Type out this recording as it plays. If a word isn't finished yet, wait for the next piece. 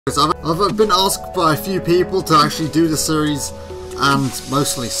I've been asked by a few people to actually do the series, and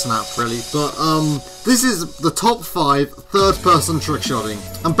mostly Snap really, but this is the top 5 third-person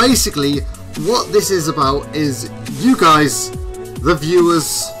trickshotting. And basically, what this is about is you guys, the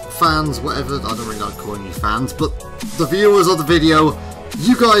viewers, fans, whatever, I don't really like calling you fans, but the viewers of the video,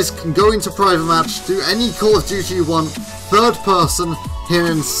 you guys can go into private match, do any Call of Duty you want, third person, hit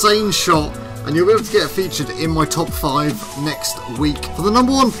an insane shot, and you'll be able to get featured in my top 5 next week. For the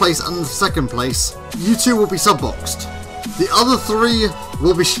number 1 place and the 2nd place, you two will be sub-boxed. The other 3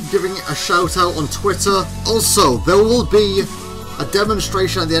 will be giving a shout out on Twitter. Also, there will be a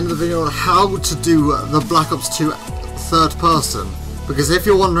demonstration at the end of the video on how to do the Black Ops 2 third person. Because if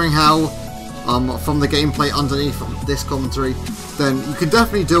you're wondering how, from the gameplay underneath this commentary, then you can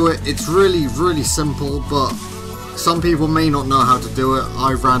definitely do it. It's really, really simple, but some people may not know how to do it.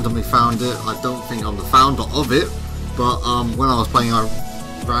 I randomly found it. I don't think I'm the founder of it, but when I was playing, I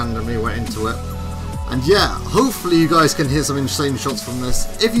randomly went into it. And yeah, hopefully you guys can hear some insane shots from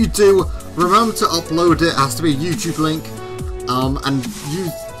this. If you do, remember to upload it. It has to be a YouTube link, and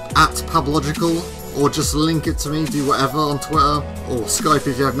use @Pablogical, or just link it to me. Do whatever on Twitter or Skype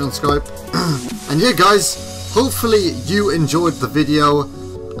if you have me on Skype. And yeah, guys, hopefully you enjoyed the video.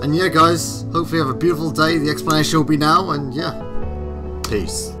 And yeah, guys, hopefully you have a beautiful day. The explanation will be now, and yeah,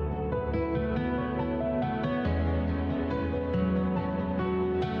 peace.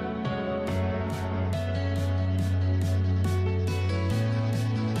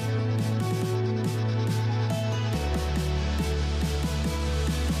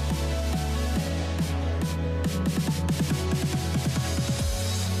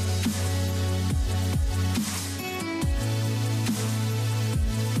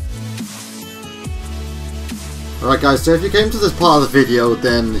 Alright guys, so if you came to this part of the video,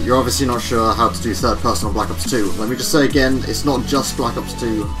 then you're obviously not sure how to do third person on Black Ops 2. Let me just say again, it's not just Black Ops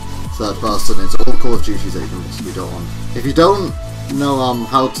 2 third person, it's all Call of Duties that you can possibly do it on. If you don't know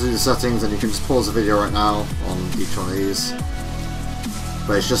how to do the settings, then you can just pause the video right now on each one of these.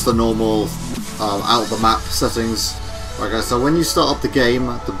 But it's just the normal out of the map settings. Right guys, so when you start up the game,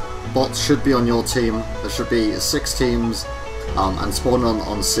 the bots should be on your team. There should be 6 teams and spawn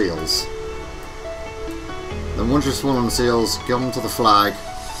on seals. Then once you spawn on the seals, go onto the flag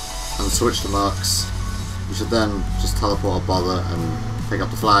and switch to mercs. You should then just teleport above it and pick up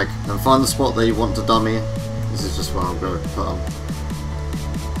the flag. And find the spot that you want to dummy. This is just where I'm going to put them.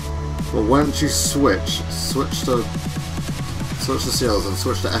 But once you switch to seals and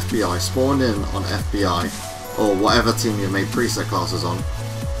switch to FBI, spawn in on FBI, or whatever team you made preset classes on.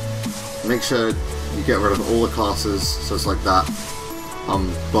 Make sure you get rid of all the classes, so it's like that.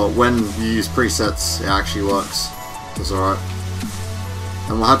 But when you use presets, it actually works. That's alright.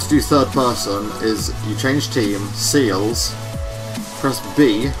 And how to do third person is you change team, seals, press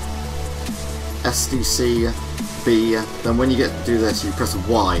B, SDC, B, then when you get to do this, you press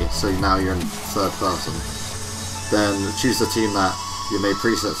Y, so now you're in third person. Then choose the team that you made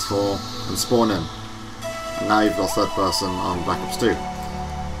presets for and spawn in. And now you've got third person on Black Ops 2.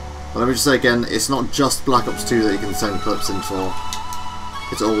 But let me just say again, it's not just Black Ops 2 that you can send clips in for.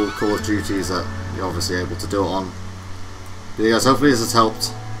 It's all Call of Duties that you're obviously able to do it on. But yeah guys, hopefully this has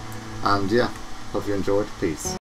helped. And yeah, hope you enjoyed. Peace.